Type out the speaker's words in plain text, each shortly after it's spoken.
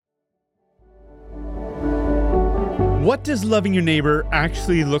What does loving your neighbor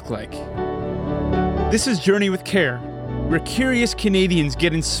actually look like? This is Journey with Care, where curious Canadians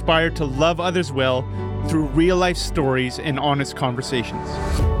get inspired to love others well through real-life stories and honest conversations.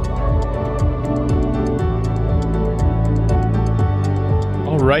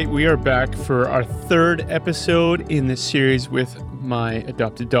 All right, we are back for our third episode in this series with my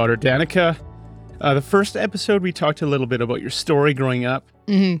adopted daughter, Danika. The first episode, we talked a little bit about your story growing up,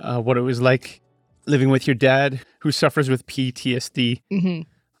 what it was like living with your dad who suffers with PTSD,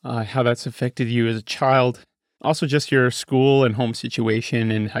 how that's affected you as a child. Also just your school and home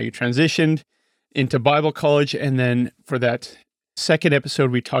situation and how you transitioned into Bible college. And then for that second episode,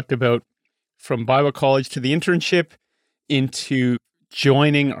 we talked about from Bible college to the internship into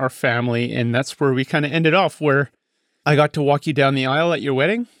joining our family. And that's where we kind of ended off, where I got to walk you down the aisle at your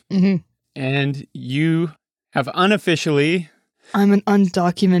wedding. And you have unofficially... I'm an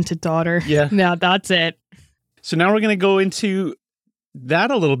undocumented daughter. Yeah, that's it. So now we're going to go into that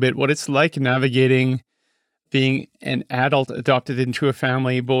a little bit, what it's like navigating being an adult adopted into a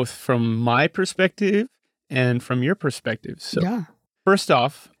family, both from my perspective and from your perspective. So First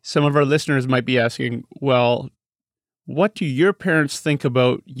off, some of our listeners might be asking, well, what do your parents think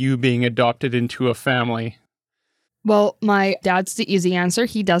about you being adopted into a family? Well, my dad's the easy answer.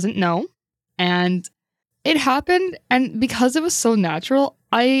 He doesn't know. And it happened, and because it was so natural,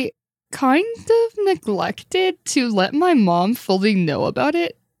 I kind of neglected to let my mom fully know about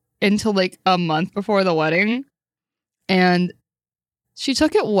it until like a month before the wedding. And she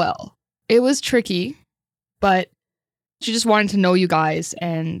took it well. It was tricky, but she just wanted to know you guys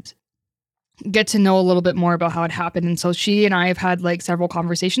and get to know a little bit more about how it happened. And so she and I have had like several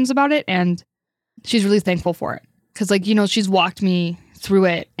conversations about it, and she's really thankful for it. Because like, you know, she's walked me through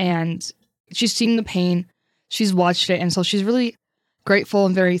it and she's seen the pain. She's watched it. And so she's really grateful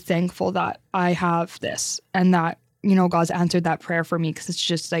and very thankful that I have this and that, you know, God's answered that prayer for me, because it's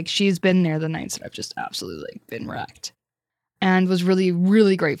just like she's been there the nights that I've just absolutely been wrecked, and was really,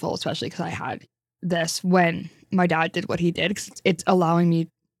 really grateful, especially because I had this when my dad did what he did, because it's allowing me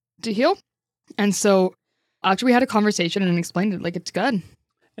to heal. And so after we had a conversation and explained it, like, it's good.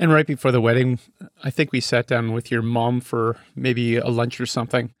 And right before the wedding, I think we sat down with your mom for maybe a lunch or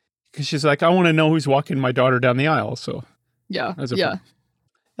something, because she's like, I want to know who's walking my daughter down the aisle. So that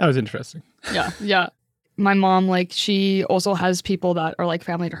was interesting. Yeah. My mom, like, she also has people that are like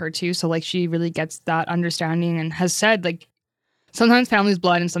family to her too. So like, she really gets that understanding and has said, like, sometimes family's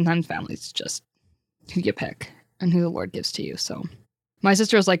blood and sometimes family's just who you pick and who the Lord gives to you. So my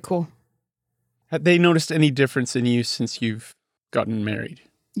sister is like, cool. Have they noticed any difference in you since you've gotten married?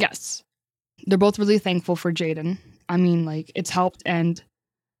 Yes. They're both really thankful for Jaden. I mean, like, it's helped, and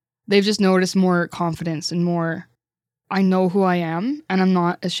they've just noticed more confidence and more, I know who I am and I'm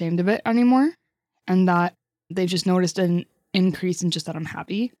not ashamed of it anymore. And that they've just noticed an increase in just that I'm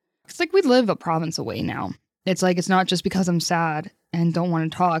happy. It's like we live a province away now. It's like, it's not just because I'm sad and don't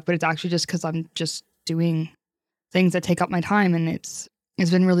want to talk, but it's actually just because I'm just doing things that take up my time. And it's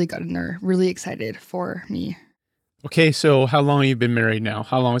been really good, and they're really excited for me. Okay, so how long have you been married now?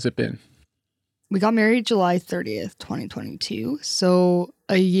 How long has it been? We got married July 30th, 2022. So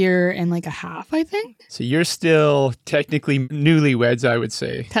a year and like a half, I think. So you're still technically newlyweds, I would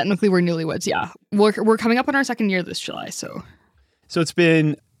say. Technically, we're newlyweds, yeah. We're coming up on our second year this July, so. So it's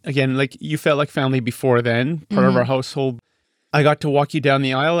been, again, like, you felt like family before then, part of our household. I got to walk you down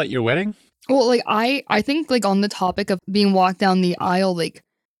the aisle at your wedding. Well, like, I think, like, on the topic of being walked down the aisle, like,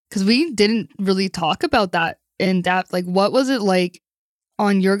 because we didn't really talk about that in depth. Like, what was it like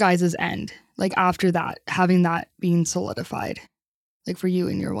on your guys' end? Like, after that, having that being solidified, like, for you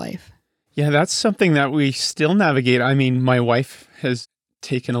and your wife? Yeah, that's something that we still navigate. I mean, my wife has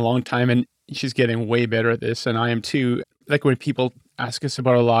taken a long time, and she's getting way better at this, and I am too. Like, when people ask us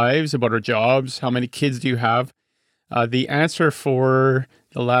about our lives, about our jobs, how many kids do you have? The answer for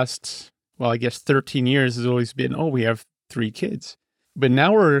the last, well, I guess 13 years has always been, oh, we have 3 kids. But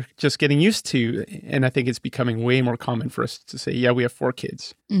now we're just getting used to, and I think it's becoming way more common for us to say, yeah, we have 4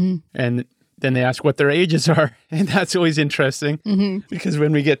 kids. And then they ask what their ages are. And that's always interesting because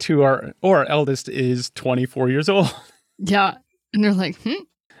when we get to our eldest is 24 years old. Yeah. And they're like, I'm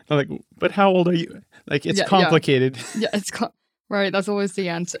like, but how old are you? Like, it's complicated. Yeah, right. That's always the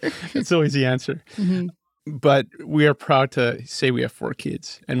answer. It's always the answer. But we are proud to say we have 4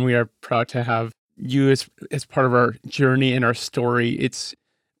 kids, and we are proud to have you as part of our journey and our story. It's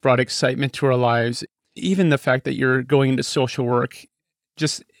brought excitement to our lives. Even the fact that you're going into social work,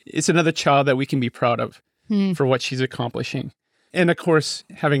 just, it's another child that we can be proud of for what she's accomplishing. And of course,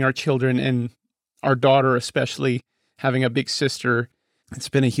 having our children and our daughter, especially having a big sister, it's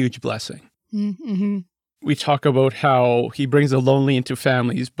been a huge blessing. we talk about how he brings the lonely into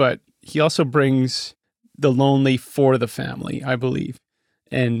families, but he also brings the lonely for the family, I believe.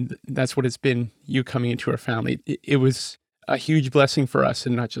 And that's what it's been, you coming into our family. It was a huge blessing for us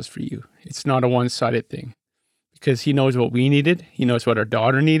and not just for you. It's not a one-sided thing because he knows what we needed. He knows what our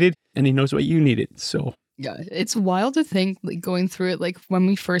daughter needed and he knows what you needed. So yeah, it's wild to think like going through it, like when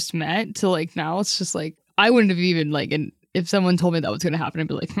we first met to like now, it's just like, I wouldn't have even like, and if someone told me that was going to happen, I'd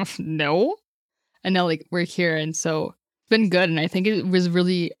be like, no. And now like we're here. And so it's been good. And I think it was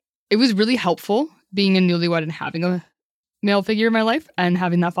really helpful being a newlywed and having a male figure in my life and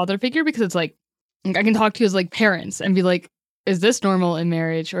having that father figure, because it's like I can talk to you as like parents and be like, is this normal in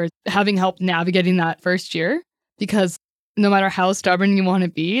marriage? Or having help navigating that first year, because no matter how stubborn you want to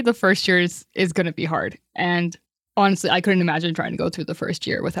be, the first year is going to be hard. And honestly, I couldn't imagine trying to go through the first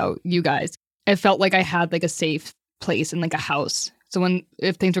year without you guys. It felt like I had like a safe place and like a house. So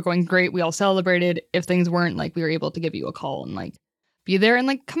if things were going great, we all celebrated. If things weren't, like we were able to give you a call and like be there. And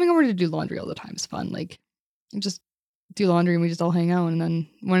like coming over to do laundry all the time is fun. Like just do laundry and we just all hang out. And then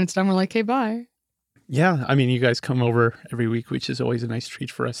when it's done, we're like, hey, bye. yeah, I mean, you guys come over every week, which is always a nice treat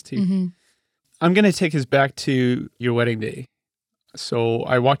for us too. Mm-hmm. I'm going to take us back to your wedding day. So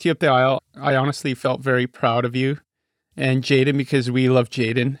I walked you up the aisle. I honestly felt very proud of you and Jaden, because we love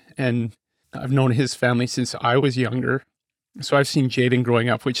Jaden and I've known his family since I was younger. So I've seen Jaden growing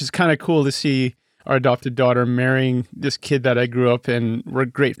up, which is kind of cool to see our adopted daughter marrying this kid that I grew up in. We're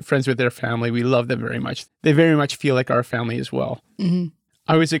great friends with their family. We love them very much. They very much feel like our family as well. Mm-hmm.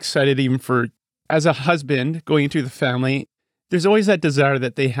 I was excited even for, as a husband going into the family, there's always that desire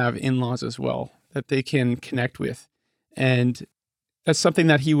that they have in-laws as well, that they can connect with. And that's something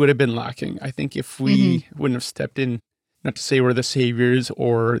that he would have been lacking. I think if we wouldn't have stepped in, not to say we're the saviors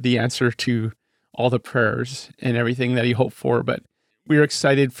or the answer to all the prayers and everything that he hoped for, but we were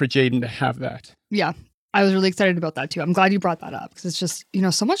excited for Jaden to have that. Yeah, I was really excited about that too. I'm glad you brought that up because it's just,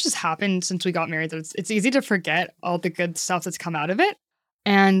 so much has happened since we got married that it's easy to forget all the good stuff that's come out of it.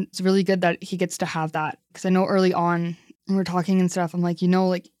 And it's really good that he gets to have that, because I know early on when we're talking and stuff, I'm like,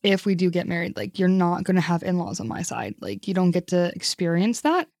 like if we do get married, like you're not going to have in-laws on my side. Like you don't get to experience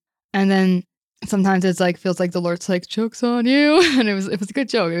that. And then sometimes it's like, feels like the Lord's like, joke's on you. And it was a good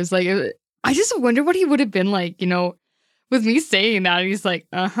joke. It was like, I just wonder what he would have been like, with me saying that. And he's like,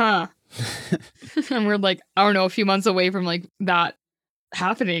 uh-huh. And we're like, I don't know, a few months away from like that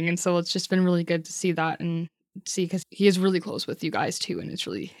happening. And so it's just been really good to see that and see, because he is really close with you guys too. And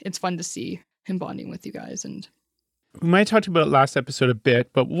it's fun to see him bonding with you guys. And we might have talked about it last episode a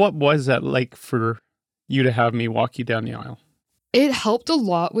bit, but what was that like for you to have me walk you down the aisle? It helped a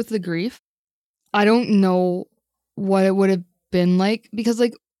lot with the grief. I don't know what it would have been like, because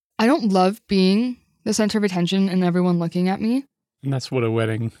like I don't love being the center of attention and everyone looking at me. And that's what a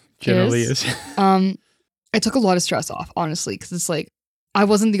wedding generally is. It took a lot of stress off, honestly, because it's like I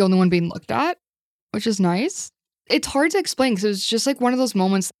wasn't the only one being looked at, which is nice. It's hard to explain because it was just like one of those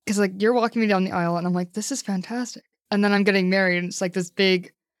moments, because like you're walking me down the aisle and I'm like, this is fantastic. And then I'm getting married and it's like this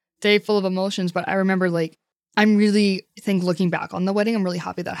big day full of emotions. But I remember like, looking back on the wedding, I'm really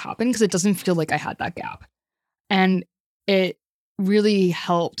happy that happened because it doesn't feel like I had that gap. And it really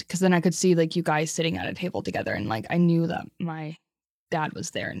helped because then I could see like you guys sitting at a table together and like I knew that my dad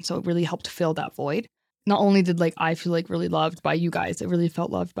was there. And so it really helped fill that void. Not only did like I feel like really loved by you guys, it really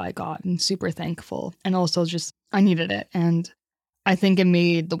felt loved by God and super thankful. And also just I needed it. And I think it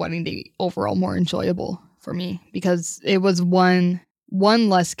made the wedding day overall more enjoyable for me because it was one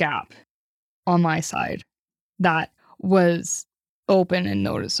less gap on my side that was open and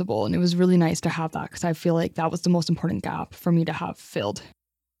noticeable. And it was really nice to have that because I feel like that was the most important gap for me to have filled.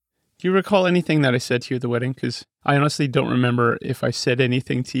 Do you recall anything that I said to you at the wedding? Because I honestly don't remember if I said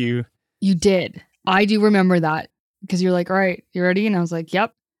anything to you. You did. I do remember that because you're like, all right, you ready? And I was like,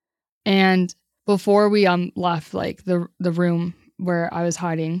 yep. And before we left like the room where I was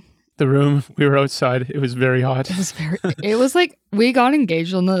hiding. The room, we were outside. It was very hot. It was like we got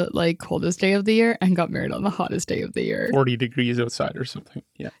engaged on the like coldest day of the year and got married on the hottest day of the year. 40 degrees outside or something.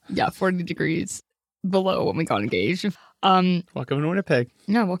 Yeah. Yeah, 40 degrees below when we got engaged. Welcome to Winnipeg.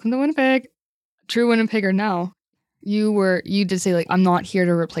 Yeah, welcome to Winnipeg. True Winnipegger now. You did say like, I'm not here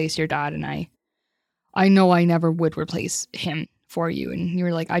to replace your dad, and I know I never would replace him for you. And you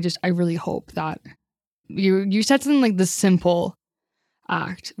were like, I really hope that you said something like the simple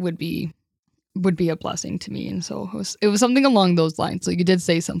act would be a blessing to me. And so it was something along those lines. So you did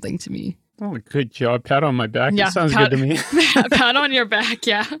say something to me. Oh, good job. Pat on my back. Yeah, that sounds good to me. Pat on your back.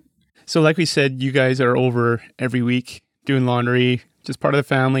 Yeah. So like we said, you guys are over every week doing laundry, just part of the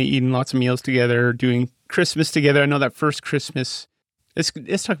family, eating lots of meals together, doing Christmas together. I know that first Christmas. Let's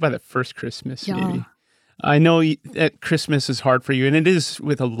talk about that first Christmas, maybe. I know that Christmas is hard for you, and it is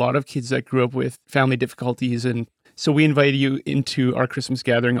with a lot of kids that grew up with family difficulties. And so we invited you into our Christmas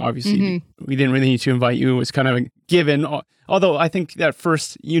gathering. Obviously, we didn't really need to invite you. It was kind of a given. Although I think that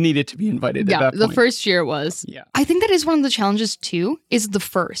first you needed to be invited at that point. The first year was. Yeah. I think that is one of the challenges too, is the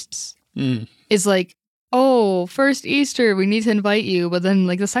firsts. Mm. Is like, oh, first Easter, we need to invite you. But then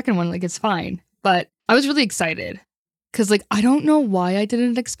like the second one, like it's fine. But I was really excited because like, I don't know why I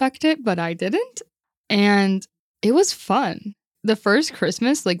didn't expect it, but I didn't. And it was fun. The first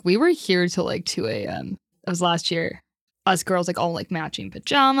Christmas, like we were here till like 2 a.m. That was last year. Us girls like all like matching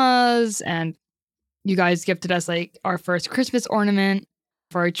pajamas, and you guys gifted us like our first Christmas ornament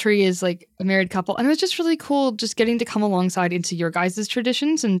for our tree is like a married couple. And it was just really cool just getting to come alongside into your guys'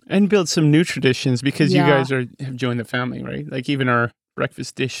 traditions and build some new traditions because you guys have joined the family, right? Like even our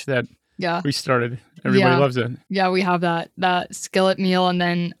breakfast dish that we started, everybody loves it. Yeah, we have that skillet meal. And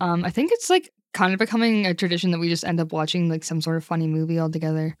then I think it's like kind of becoming a tradition that we just end up watching like some sort of funny movie all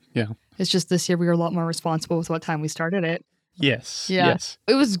together. Yeah. It's just this year we were a lot more responsible with what time we started it. Yes. Yeah. Yes.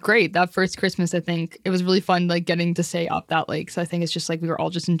 It was great. That first Christmas, I think it was really fun, like getting to stay up that late. So I think it's just like we were all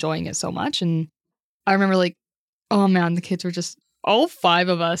just enjoying it so much. And I remember like, oh man, the kids were just all 5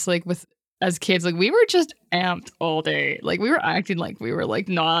 of us, like as kids, like we were just amped all day. Like we were acting like we were like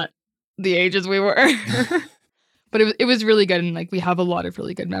not the ages we were. But it was really good. And like we have a lot of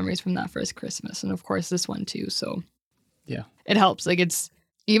really good memories from that first Christmas. And of course this one too. So yeah, it helps. Like it's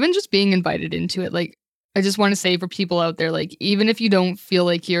even just being invited into it. Like I just want to say for people out there, like even if you don't feel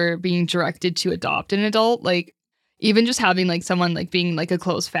like you're being directed to adopt an adult, like even just having like someone like being like a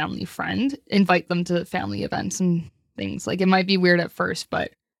close family friend, invite them to family events and things. Like it might be weird at first,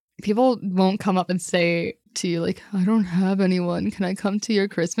 but people won't come up and say to you like, I don't have anyone. Can I come to your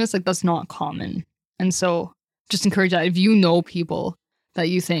Christmas? Like that's not common. And so just encourage that if you know people that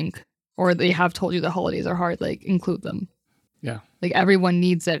you think or they have told you the holidays are hard, like include them. Yeah. Like everyone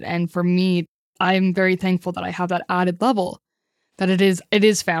needs it. And for me, I'm very thankful that I have that added level that it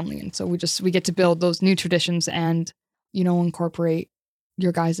is family. And so we get to build those new traditions and, you know, incorporate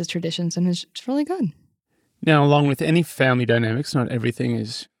your guys' traditions. And it's really good. Now, along with any family dynamics, not everything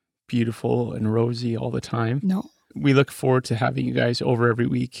is beautiful and rosy all the time. No. We look forward to having you guys over every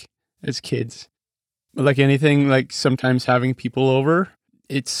week as kids. Like anything, like sometimes having people over,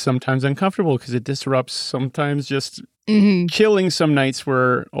 it's sometimes uncomfortable because it disrupts sometimes just chilling some nights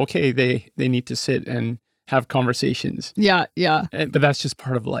where, okay, they need to sit and have conversations. Yeah, yeah. But that's just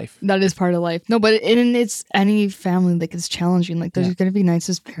part of life. That is part of life. No, but it's any family, like it's challenging. Like there's going to be nights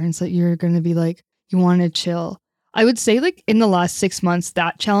as parents that you're going to be like, you want to chill. I would say like in the last 6 months,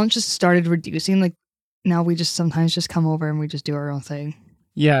 that challenge just started reducing. Like now we just sometimes just come over and we just do our own thing.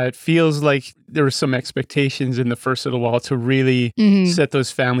 Yeah, it feels like there were some expectations in the first little while to really set those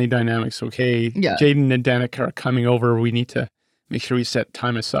family dynamics. Okay, Jaden and Danika are coming over. We need to make sure we set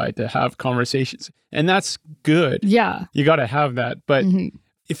time aside to have conversations. And that's good. Yeah. You got to have that. But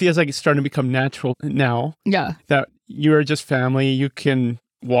it feels like it's starting to become natural now. Yeah. That you're just family. You can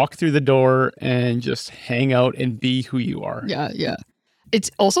walk through the door and just hang out and be who you are. Yeah, yeah. It's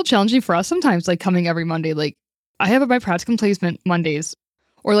also challenging for us sometimes, like coming every Monday. Like I have my practicum placement Mondays.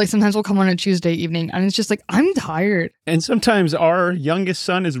 Or like sometimes we'll come on a Tuesday evening and it's just like, I'm tired. And sometimes our youngest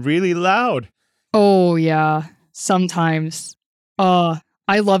son is really loud. Oh yeah. Sometimes.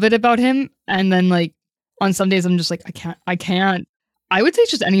 I love it about him. And then like on some days I'm just like, I can't. I would say it's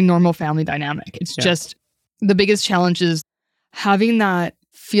just any normal family dynamic. It's just the biggest challenge is having that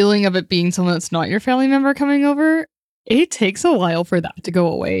feeling of it being someone that's not your family member coming over. It takes a while for that to go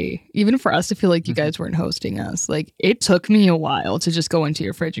away. Even for us to feel like you guys weren't hosting us. Like it took me a while to just go into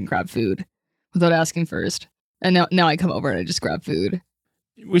your fridge and grab food without asking first. And now I come over and I just grab food.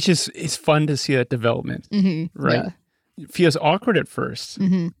 Which it's fun to see that development, right? Yeah. It feels awkward at first.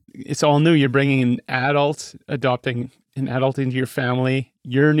 It's all new. You're bringing an adult, adopting an adult into your family.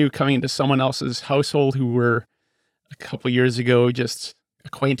 You're new coming into someone else's household who were a couple years ago just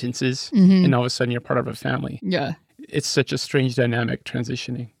acquaintances. And all of a sudden you're part of a family. Yeah. It's such a strange dynamic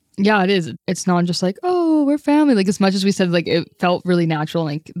transitioning. Yeah, it is. It's not just like, oh, we're family. Like as much as we said, like it felt really natural,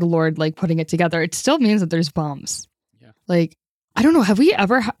 like the Lord, like putting it together. It still means that there's bumps. Yeah. Like, I don't know. Have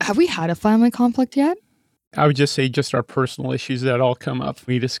we had a family conflict yet? I would just say just our personal issues that all come up.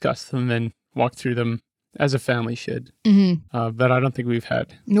 We discuss them and walk through them as a family should. But I don't think we've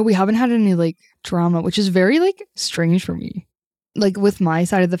had. No, we haven't had any like drama, which is very like strange for me. Like with my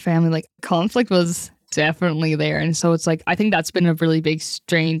side of the family, like conflict was definitely there. And so it's like, I think that's been a really big,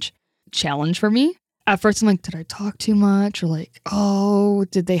 strange challenge for me. At first, I'm like, did I talk too much? Or like, oh,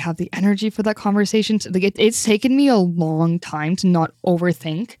 did they have the energy for that conversation? Like, it's taken me a long time to not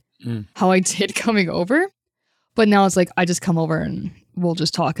overthink how I did coming over. But now it's like, I just come over and we'll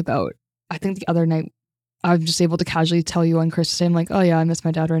just talk about, I think the other night, I'm just able to casually tell you on Christmas Day, I'm like, oh yeah, I miss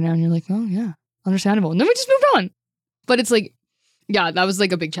my dad right now. And you're like, oh yeah, understandable. And then we just moved on. But it's like, yeah, that was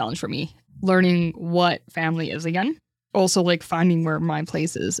like a big challenge for me. Learning what family is again. Also like finding where my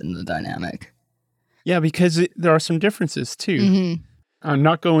place is in the dynamic. Yeah, because there are some differences too. Mm-hmm. I'm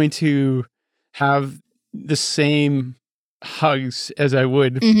not going to have the same hugs as I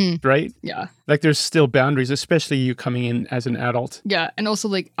would, right? Yeah. Like there's still boundaries, especially you coming in as an adult. Yeah. And also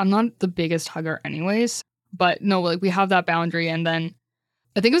like, I'm not the biggest hugger anyways, but no, like we have that boundary. And then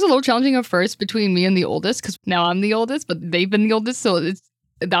I think it was a little challenging at first between me and the oldest, because now I'm the oldest, but they've been the oldest. So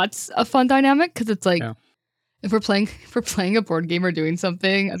that's a fun dynamic, because it's like, if we're playing a board game or doing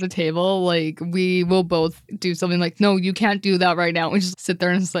something at the table, like we will both do something like, no, you can't do that right now. We just sit there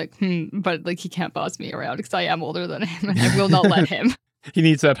and it's like, but like he can't boss me around because I am older than him and I will not let him. He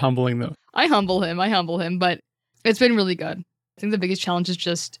needs that humbling though. I humble him, but it's been really good. I think the biggest challenge is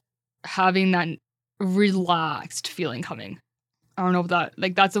just having that relaxed feeling coming. I don't know if that,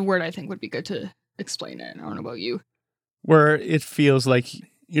 like that's a word I think would be good to explain it. I don't know about you. Where it feels like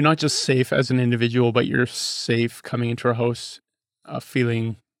you're not just safe as an individual, but you're safe coming into our house,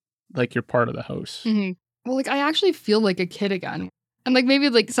 feeling like you're part of the house. Mm-hmm. Well, like I actually feel like a kid again. And like maybe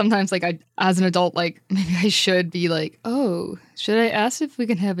like sometimes like I, as an adult, like maybe I should be like, oh, should I ask if we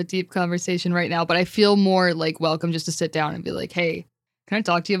can have a deep conversation right now? But I feel more like welcome just to sit down and be like, hey, can I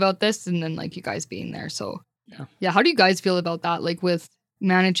talk to you about this? And then like you guys being there. So yeah. How do you guys feel about that? Like with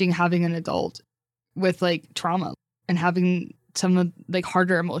managing having an adult with like trauma and having some of like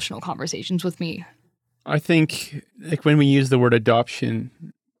harder emotional conversations with me? I think like when we use the word adoption,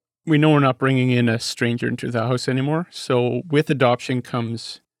 we know we're not bringing in a stranger into the house anymore. So with adoption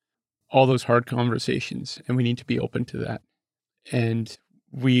comes all those hard conversations, and we need to be open to that. And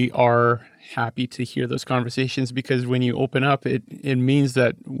we are happy to hear those conversations, because when you open up, it means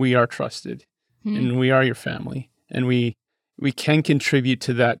that we are trusted and we are your family, and we can contribute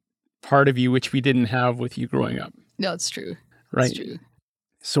to that part of you which we didn't have with you growing up. No, it's true. Right. It's true.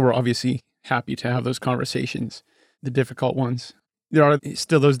 So we're obviously happy to have those conversations, the difficult ones. There are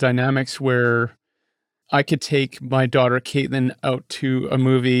still those dynamics where I could take my daughter Caitlin out to a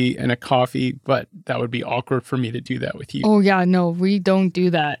movie and a coffee, but that would be awkward for me to do that with you. Oh yeah, no, we don't do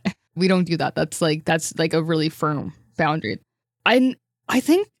that. We don't do that. That's like a really firm boundary. I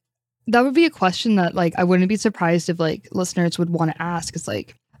think that would be a question that like I wouldn't be surprised if like listeners would want to ask. It's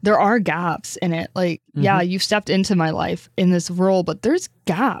like there are gaps in it. Like, yeah, you've stepped into my life in this role, but there's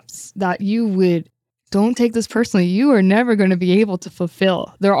gaps that you would, don't take this personally, you are never going to be able to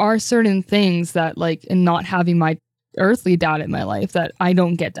fulfill. There are certain things that like in not having my earthly dad in my life that I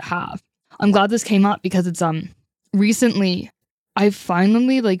don't get to have. I'm glad this came up because it's recently I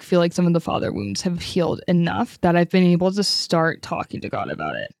finally like feel like some of the father wounds have healed enough that I've been able to start talking to God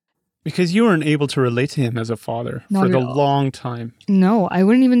about it. Because you weren't able to relate to him as a father for the long time. No, I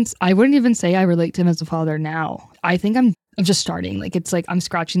wouldn't even say I relate to him as a father now. I think I'm just starting. Like it's like I'm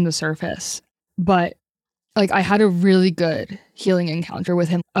scratching the surface. But like I had a really good healing encounter with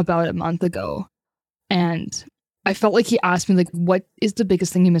him about a month ago. And I felt like he asked me like, what is the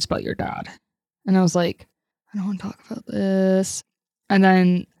biggest thing you miss about your dad? And I was like, I don't want to talk about this. And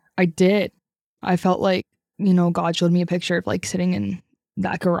then I did. I felt like, you know, God showed me a picture of like sitting in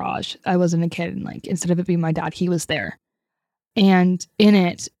that garage. I wasn't a kid, and like instead of it being my dad, he was there. And in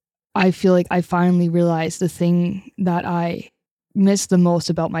it, I feel like I finally realized the thing that I miss the most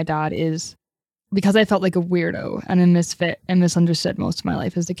about my dad is because I felt like a weirdo and a misfit and misunderstood most of my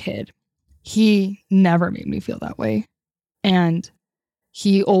life as a kid. He never made me feel that way. And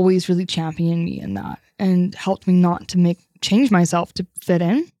he always really championed me in that and helped me not to change myself to fit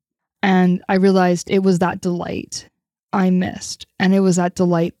in. And I realized it was that delight I missed. And it was that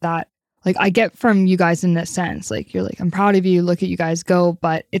delight that like I get from you guys in this sense. Like you're like, I'm proud of you, look at you guys go,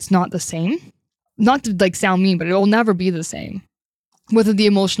 but it's not the same. Not to like sound mean, but it will never be the same. With the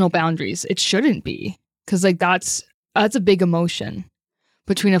emotional boundaries, it shouldn't be. Because like that's a big emotion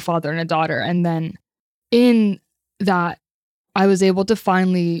between a father and a daughter. And then in that, I was able to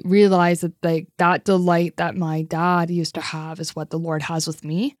finally realize that like that delight that my dad used to have is what the Lord has with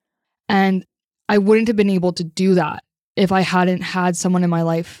me. And I wouldn't have been able to do that if I hadn't had someone in my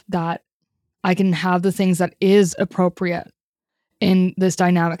life that I can have the things that is appropriate in this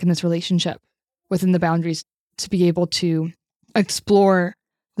dynamic, in this relationship, within the boundaries, to be able to explore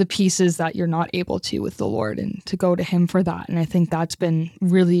the pieces that you're not able to with the Lord and to go to him for that. And I think that's been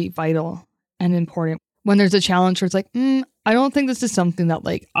really vital and important. When there's a challenge where it's like, I don't think this is something that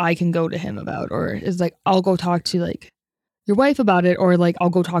like I can go to him about, or is like, I'll go talk to like your wife about it, or like I'll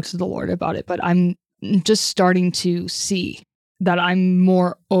go talk to the Lord about it. But I'm just starting to see that I'm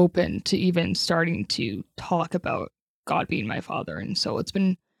more open to even starting to talk about God being my father. And so it's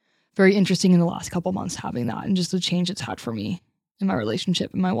been very interesting in the last couple months having that, and just the change it's had for me in my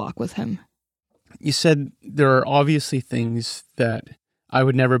relationship and my walk with him. You said there are obviously things that I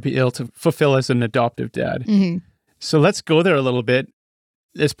would never be able to fulfill as an adoptive dad. Mm-hmm. So let's go there a little bit.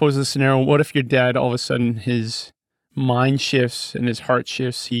 Let's pose the scenario. What if your dad, all of a sudden, his mind shifts and his heart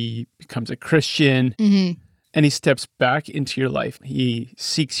shifts? He becomes a Christian and he steps back into your life. He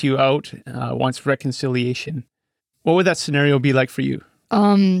seeks you out, wants reconciliation. What would that scenario be like for you?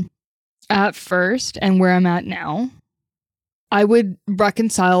 At first, and where I'm at now, I would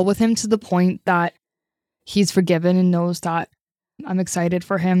reconcile with him to the point that he's forgiven and knows that I'm excited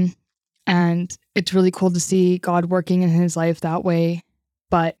for him. And it's really cool to see God working in his life that way.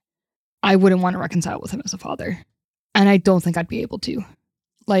 But I wouldn't want to reconcile with him as a father. And I don't think I'd be able to.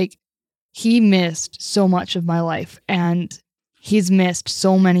 Like, he missed so much of my life, and he's missed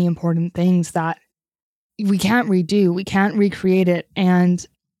so many important things that we can't redo. We can't recreate it. And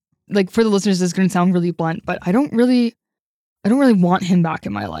like, for the listeners, this is going to sound really blunt, but I don't really want him back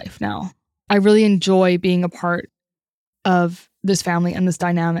in my life now. I really enjoy being a part of this family and this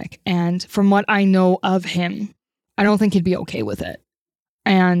dynamic. And from what I know of him, I don't think he'd be okay with it.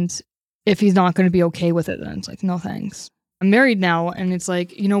 And if he's not going to be okay with it, then it's like, no thanks. I'm married now, and it's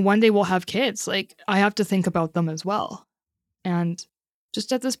like, one day we'll have kids. Like, I have to think about them as well. And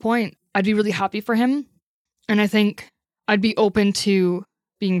just at this point, I'd be really happy for him. And I think I'd be open to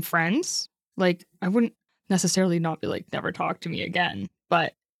being friends. Like, I wouldn't necessarily not be like, never talk to me again.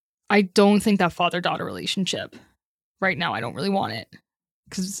 But I don't think that father-daughter relationship right now, I don't really want it.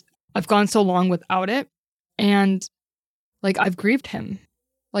 Because I've gone so long without it. And like, I've grieved him.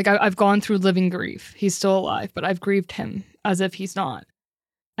 Like, I've gone through living grief. He's still alive, but I've grieved him as if he's not.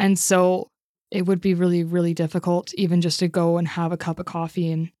 And so it would be really, really difficult even just to go and have a cup of coffee.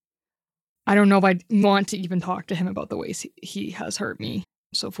 And I don't know if I'd want to even talk to him about the ways he has hurt me.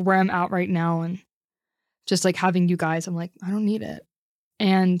 So for where I'm at right now, and just like having you guys, I'm like, I don't need it.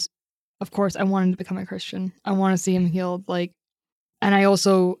 And of course, I want him to become a Christian. I want to see him healed. Like, and I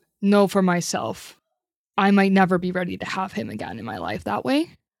also know for myself, I might never be ready to have him again in my life that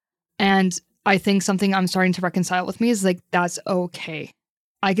way. And I think something I'm starting to reconcile with me is like, that's okay.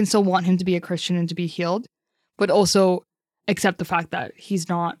 I can still want him to be a Christian and to be healed, but also accept the fact that he's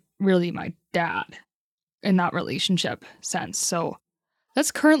not really my dad in that relationship sense. So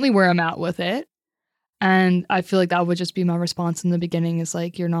that's currently where I'm at with it. And I feel like that would just be my response in the beginning is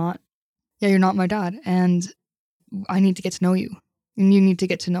like, you're not my dad. And I need to get to know you. And you need to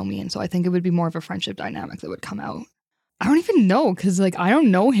get to know me. And so I think it would be more of a friendship dynamic that would come out. I don't even know, because like I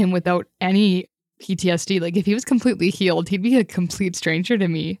don't know him without any PTSD. Like, if he was completely healed, he'd be a complete stranger to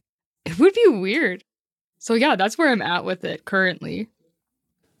me. It would be weird. So yeah, that's where I'm at with it currently.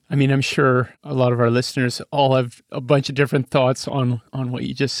 I mean, I'm sure a lot of our listeners all have a bunch of different thoughts on what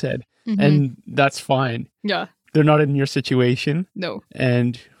you just said. And that's fine. Yeah. They're not in your situation. No.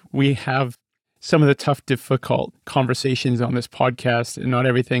 And we have some of the tough, difficult conversations on this podcast, and not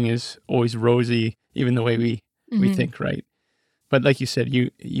everything is always rosy, even the way we think, right? But like you said,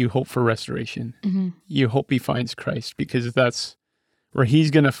 you hope for restoration. You hope he finds Christ, because that's where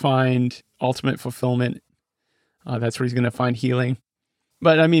he's going to find ultimate fulfillment. That's where he's going to find healing.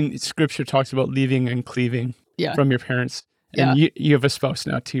 But I mean, Scripture talks about leaving and cleaving from your parents. And you have a spouse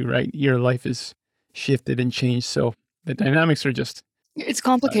now too, right? Your life is shifted and changed. So the dynamics are just... It's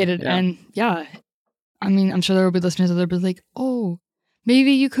complicated. And I mean, I'm sure there will be listeners that will be like, oh,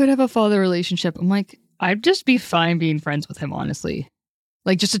 maybe you could have a father relationship. I'm like, I'd just be fine being friends with him, honestly.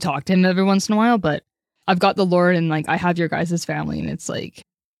 Like, just to talk to him every once in a while. But I've got the Lord, and like, I have your guys' family. And it's like,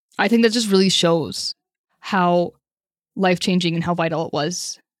 I think that just really shows how life-changing and how vital it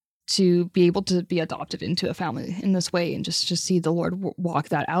was to be able to be adopted into a family in this way, and just see the Lord walk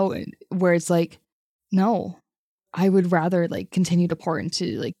that out, where it's like, no, I would rather like continue to pour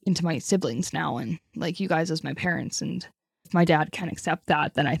into my siblings now, and like you guys as my parents. And if my dad can't accept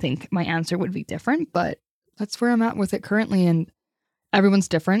that, then I think my answer would be different. But that's where I'm at with it currently, and everyone's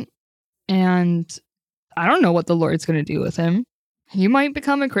different. And I don't know what the Lord's going to do with him. He might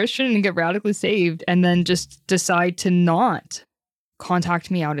become a Christian and get radically saved, and then just decide to not contact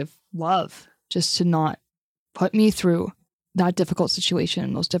me out of love, just to not put me through that difficult situation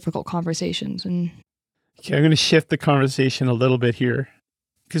and those difficult conversations. And okay, I'm going to shift the conversation a little bit here,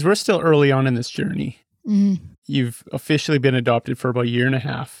 because we're still early on in this journey. You've officially been adopted for about a year and a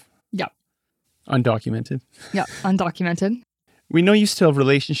half. Yep. Undocumented. Yep, undocumented. We know you still have a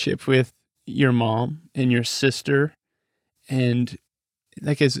relationship with your mom and your sister, And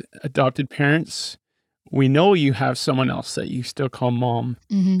like as adopted parents, we know you have someone else that you still call mom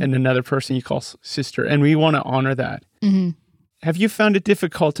and another person you call sister, and we want to honor that. Have you found it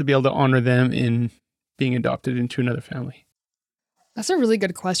difficult to be able to honor them in being adopted into another family? That's a really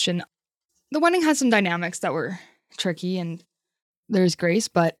good question. The wedding had some dynamics that were tricky and there's grace,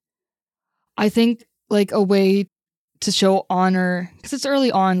 but I think like a way to show honor, because it's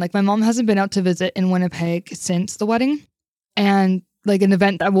early on, like my mom hasn't been out to visit in Winnipeg since the wedding, and like an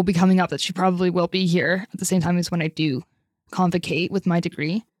event that will be coming up that she probably will be here at the same time as when I do convocate with my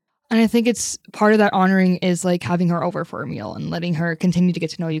degree. And I think it's part of that honoring is like having her over for a meal and letting her continue to get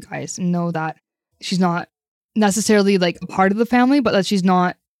to know you guys and know that she's not necessarily like a part of the family, but that she's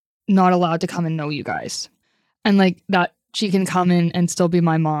not allowed to come and know you guys. And like that she can come in and still be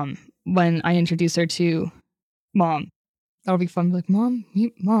my mom when I introduce her to mom. That'll be fun. Like, mom,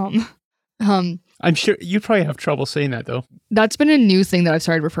 meet mom. I'm sure you probably have trouble saying that though. That's been a new thing that I've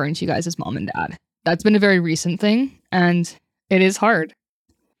started referring to you guys as mom and dad. That's been a very recent thing, and it is hard.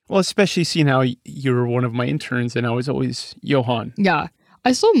 Well, especially seeing how you were one of my interns and I was always Johan. Yeah.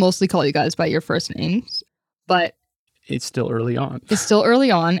 I still mostly call you guys by your first names, but it's still early on. It's still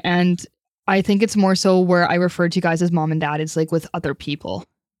early on, and I think it's more so where I refer to you guys as mom and dad is like with other people.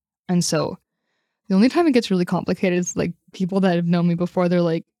 And so the only time it gets really complicated is like people that have known me before, they're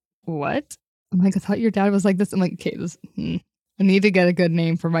like, what? I'm like, I thought your dad was like this. I'm like, okay, I need to get a good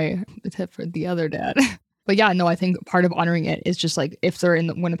name for the other dad. But yeah, no, I think part of honoring it is just like if they're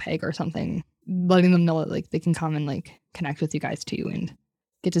in Winnipeg or something, letting them know that like they can come and like connect with you guys too and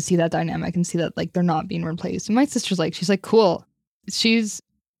get to see that dynamic and see that like they're not being replaced. And my sister's like, she's like, cool. She's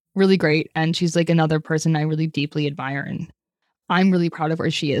really great. And she's like another person I really deeply admire. And I'm really proud of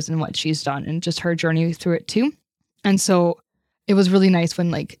where she is and what she's done and just her journey through it too. And so it was really nice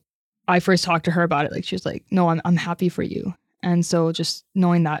when like I first talked to her about it. Like she was like, no, I'm happy for you. And so just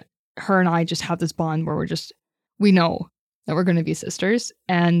knowing that her and I just have this bond where we know that we're going to be sisters.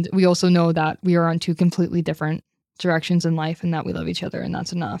 And we also know that we are on two completely different directions in life and that we love each other and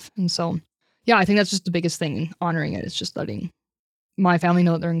that's enough. And so, yeah, I think that's just the biggest thing in honoring it. It's just letting my family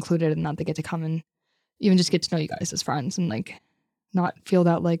know that they're included and that they get to come and even just get to know you guys as friends and like not feel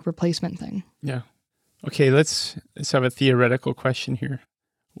that like replacement thing. Yeah. Okay, let's have a theoretical question here.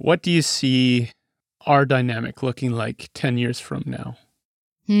 What do you see our dynamic looking like 10 years from now?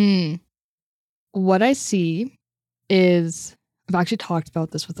 What I see is, I've actually talked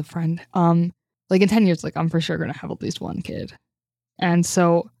about this with a friend. Like in 10 years, like I'm for sure going to have at least one kid. And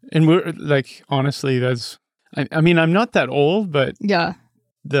so... And we're like, honestly, I mean, I'm not that old, but... Yeah.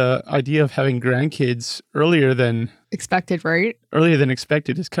 The idea of having grandkids earlier than... Expected, right? Earlier than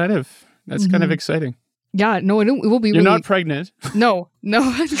expected is kind of exciting. Yeah, no, it will be. You're not pregnant. No.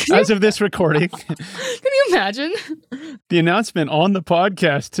 As of this recording. Can you imagine? The announcement on the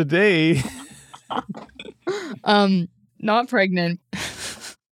podcast today. Not pregnant.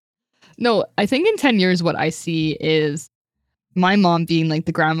 No, I think in 10 years, what I see is my mom being like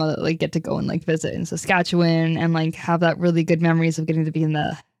the grandma that like get to go and like visit in Saskatchewan and like have that really good memories of getting to be in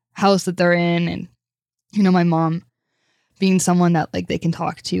the house that they're in. And, you know, my mom being someone that like they can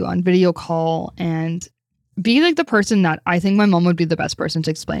talk to on video call and be like the person that I think my mom would be the best person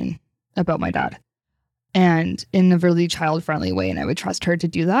to explain about my dad and in a really child-friendly way. And I would trust her to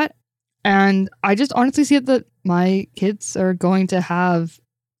do that. And I just honestly see it that my kids are going to have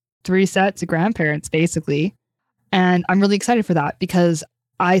 3 sets of grandparents basically. And I'm really excited for that because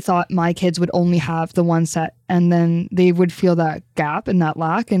I thought my kids would only have the one set and then they would feel that gap and that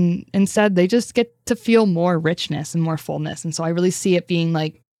lack. And instead they just get to feel more richness and more fullness. And so I really see it being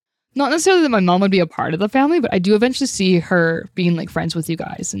like, not necessarily that my mom would be a part of the family, but I do eventually see her being like friends with you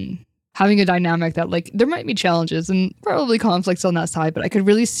guys and having a dynamic that like there might be challenges and probably conflicts on that side. But I could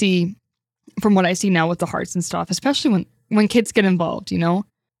really see from what I see now with the hearts and stuff, especially when kids get involved, you know,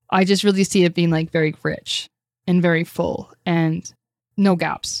 I just really see it being like very rich and very full and no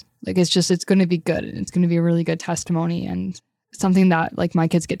gaps. Like it's going to be good and it's going to be a really good testimony. And something that like my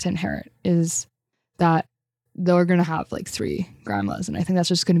kids get to inherit is that they're going to have like 3 grandmas. And I think that's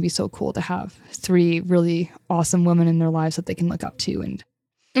just going to be so cool to have 3 really awesome women in their lives that they can look up to. And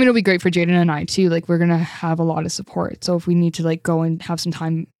I mean, it'll be great for Jaden and I too. Like we're going to have a lot of support. So if we need to like go and have some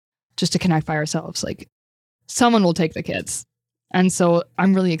time just to connect by ourselves, like someone will take the kids. And so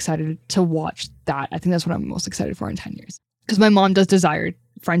I'm really excited to watch that. I think that's what I'm most excited for in 10 years. Because my mom does desire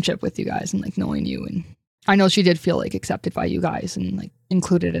friendship with you guys and like knowing you. And I know she did feel like accepted by you guys and like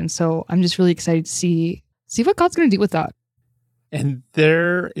included. And so I'm just really excited to see what God's going to do with that. And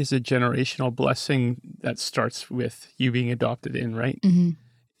there is a generational blessing that starts with you being adopted in, right? Mm-hmm.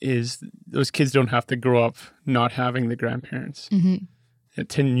 is those kids don't have to grow up not having the grandparents. Mm-hmm.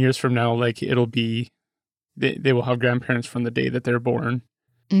 10 years from now, like it'll be, they will have grandparents from the day that they're born.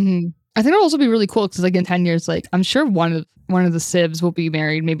 Mm-hmm. I think it'll also be really cool because like in 10 years, like I'm sure one of the sibs will be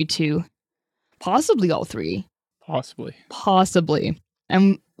married, maybe two, possibly all three. Possibly.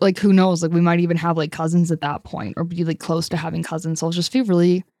 And like, who knows? Like we might even have like cousins at that point or be like close to having cousins. So it'll just be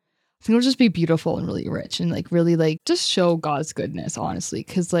really, I think it'll just be beautiful and really rich and like really like just show God's goodness, honestly.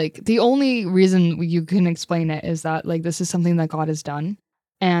 Because like the only reason you can explain it is that like this is something that God has done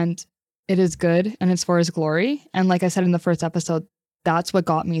and it is good and it's for his glory. And like I said in the first episode, that's what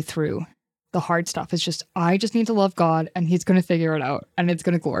got me through the hard stuff. Is just, I just need to love God and he's going to figure it out and it's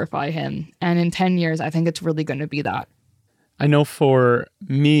going to glorify him. And in 10 years, I think it's really going to be that. I know for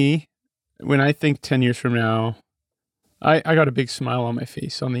me, when I think 10 years from now, I got a big smile on my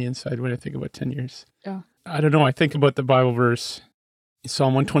face on the inside when I think about 10 years. Yeah. I don't know. I think about the Bible verse,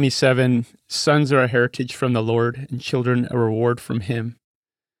 Psalm 127, sons are a heritage from the Lord and children a reward from him.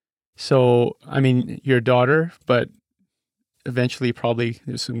 So, I mean, you're a daughter, but eventually probably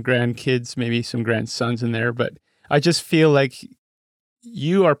there's some grandkids, maybe some grandsons in there. But I just feel like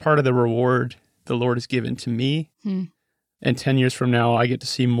you are part of the reward the Lord has given to me. And 10 years from now, I get to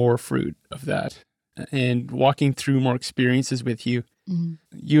see more fruit of that. And walking through more experiences with you,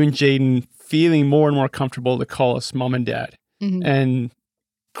 you and Jaden feeling more and more comfortable to call us mom and dad. And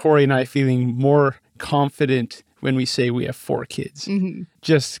Corey and I feeling more confident when we say we have 4 kids.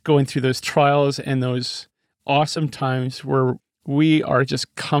 Just going through those trials and those awesome times where we are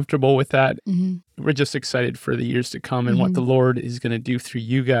just comfortable with that. We're just excited for the years to come and what the Lord is going to do through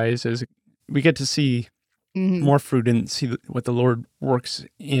you guys as we get to see more fruit and see what the Lord works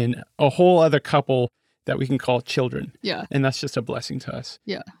in a whole other couple that we can call children. Yeah. And that's just a blessing to us.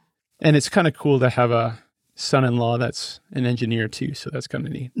 Yeah. And it's kind of cool to have a son-in-law that's an engineer too. So that's kind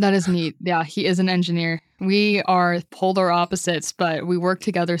of neat. That is neat. Yeah, he is an engineer. We are polar opposites, but we work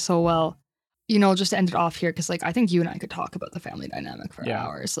together so well. You know, just to end it off here, because like I think you and I could talk about the family dynamic for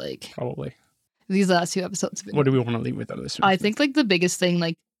hours. Like probably these last 2 episodes have been. What do we want to leave with out of this? I think like the biggest thing,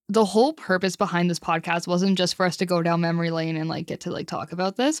 like the whole purpose behind this podcast wasn't just for us to go down memory lane and like get to like talk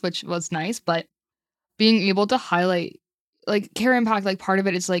about this, which was nice, but being able to highlight like Care Impact, like part of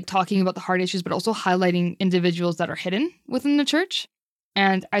it is like talking about the hard issues, but also highlighting individuals that are hidden within the church.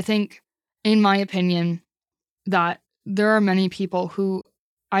 And I think, in my opinion, that there are many people who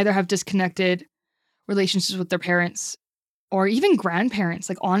either have disconnected relationships with their parents or even grandparents,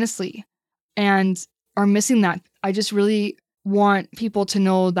 like honestly, and are missing that. I just really want people to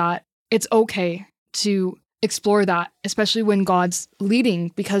know that it's okay to explore that, especially when God's leading,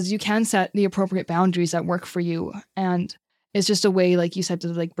 because you can set the appropriate boundaries that work for you. And it's just a way, like you said, to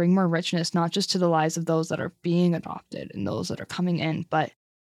like bring more richness, not just to the lives of those that are being adopted and those that are coming in, but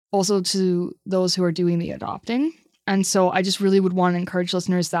also to those who are doing the adopting. And so I just really would want to encourage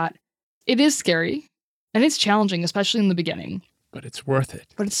listeners that it is scary and it's challenging, especially in the beginning. But it's worth it.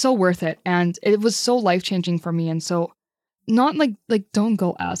 But it's so worth it. And it was so life-changing for me. And so not like don't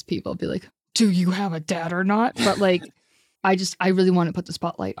go ask people, be like, do you have a dad or not? But like, I really want to put the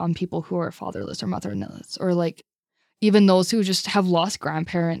spotlight on people who are fatherless or motherless, or like even those who just have lost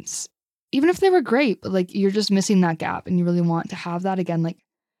grandparents, even if they were great, but like you're just missing that gap and you really want to have that again. Like,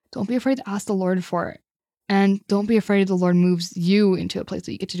 don't be afraid to ask the Lord for it. And don't be afraid the Lord moves you into a place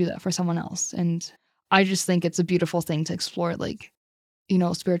that you get to do that for someone else. And I just think it's a beautiful thing to explore, like, you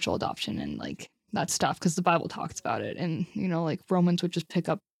know, spiritual adoption and like that stuff, because the Bible talks about it. And, you know, like Romans would just pick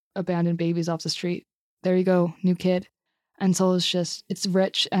up abandoned babies off the street. There you go, new kid. And so it's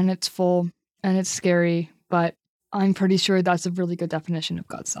rich and it's full and it's scary, but I'm pretty sure that's a really good definition of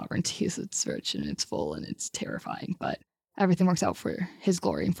God's sovereignty. Is it's rich and it's full and it's terrifying, but everything works out for his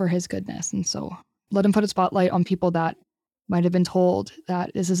glory and for his goodness. And so let him put a spotlight on people that might have been told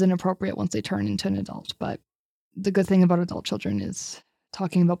that this is inappropriate once they turn into an adult. But the good thing about adult children is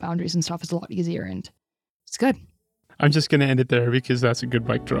talking about boundaries and stuff is a lot easier, and it's good. I'm just going to end it there because that's a good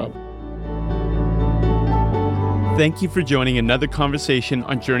mic drop. Thank you for joining another conversation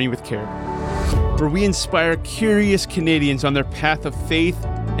on Journey with Care, where we inspire curious Canadians on their path of faith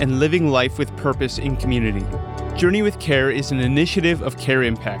and living life with purpose in community. Journey with Care is an initiative of Care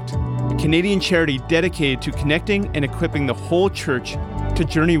Impact, a Canadian charity dedicated to connecting and equipping the whole church to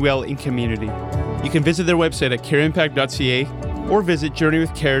journey well in community. You can visit their website at careimpact.ca or visit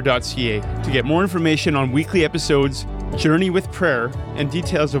journeywithcare.ca to get more information on weekly episodes, Journey with Prayer, and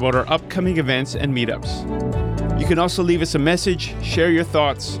details about our upcoming events and meetups. You can also leave us a message, share your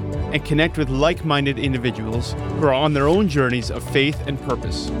thoughts, and connect with like-minded individuals who are on their own journeys of faith and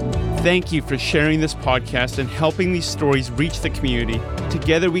purpose. Thank you for sharing this podcast and helping these stories reach the community.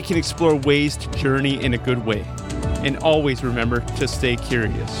 Together we can explore ways to journey in a good way. And always remember to stay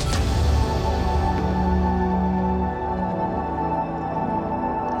curious.